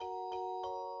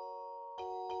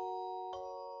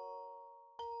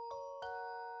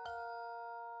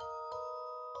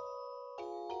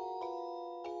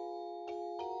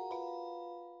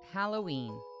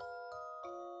Halloween.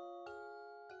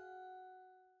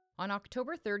 On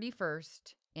October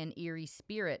 31st, an eerie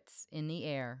spirit's in the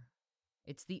air.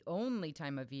 It's the only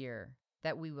time of year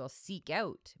that we will seek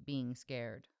out being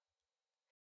scared.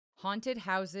 Haunted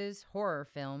houses, horror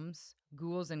films,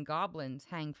 ghouls and goblins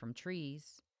hang from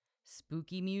trees.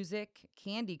 Spooky music,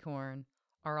 candy corn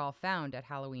are all found at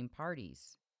Halloween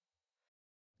parties.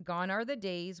 Gone are the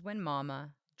days when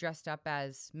Mama, dressed up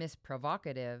as Miss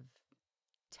Provocative,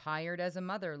 tired as a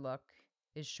mother look,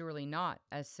 is surely not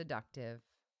as seductive.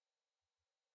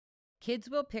 Kids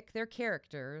will pick their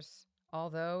characters,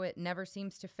 although it never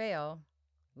seems to fail.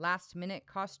 Last-minute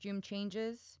costume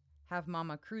changes have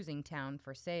Mama cruising town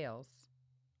for sales.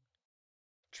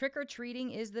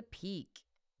 Trick-or-treating is the peak.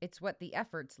 It's what the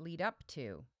efforts lead up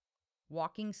to.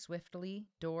 Walking swiftly,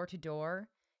 door to door,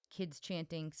 kids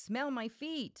chanting, "Smell my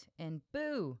feet!" and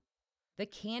 "Boo!" The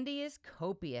candy is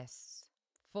copious.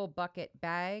 Full bucket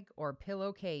bag or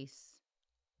pillowcase.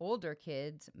 Older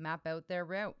kids map out their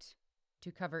route to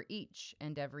cover each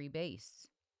and every base.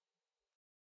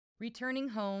 Returning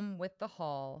home with the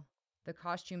haul, the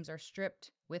costumes are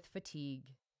stripped with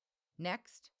fatigue.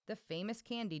 Next, the famous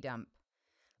candy dump,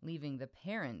 leaving the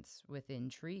parents with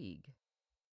intrigue.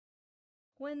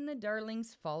 When the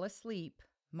darlings fall asleep,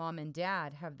 Mom and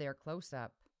Dad have their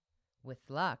close-up. With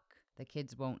luck, the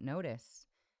kids won't notice.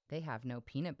 They have no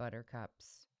peanut butter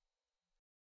cups.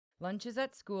 Lunches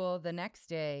at school the next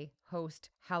day host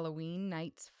Halloween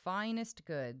night's finest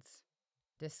goods,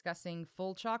 discussing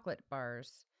full chocolate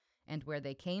bars and where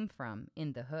they came from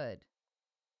in the hood.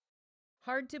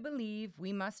 Hard to believe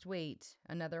we must wait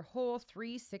another whole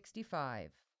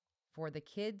 365 for the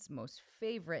kids' most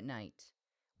favorite night,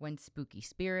 when spooky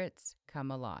spirits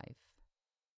come alive.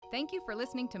 Thank you for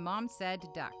listening to Mom Said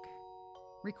Duck,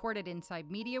 recorded inside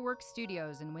MediaWorks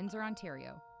Studios in Windsor,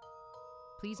 Ontario.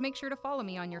 Please make sure to follow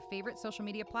me on your favorite social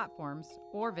media platforms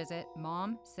or visit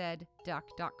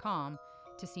momsaidduck.com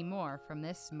to see more from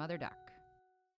this mother duck.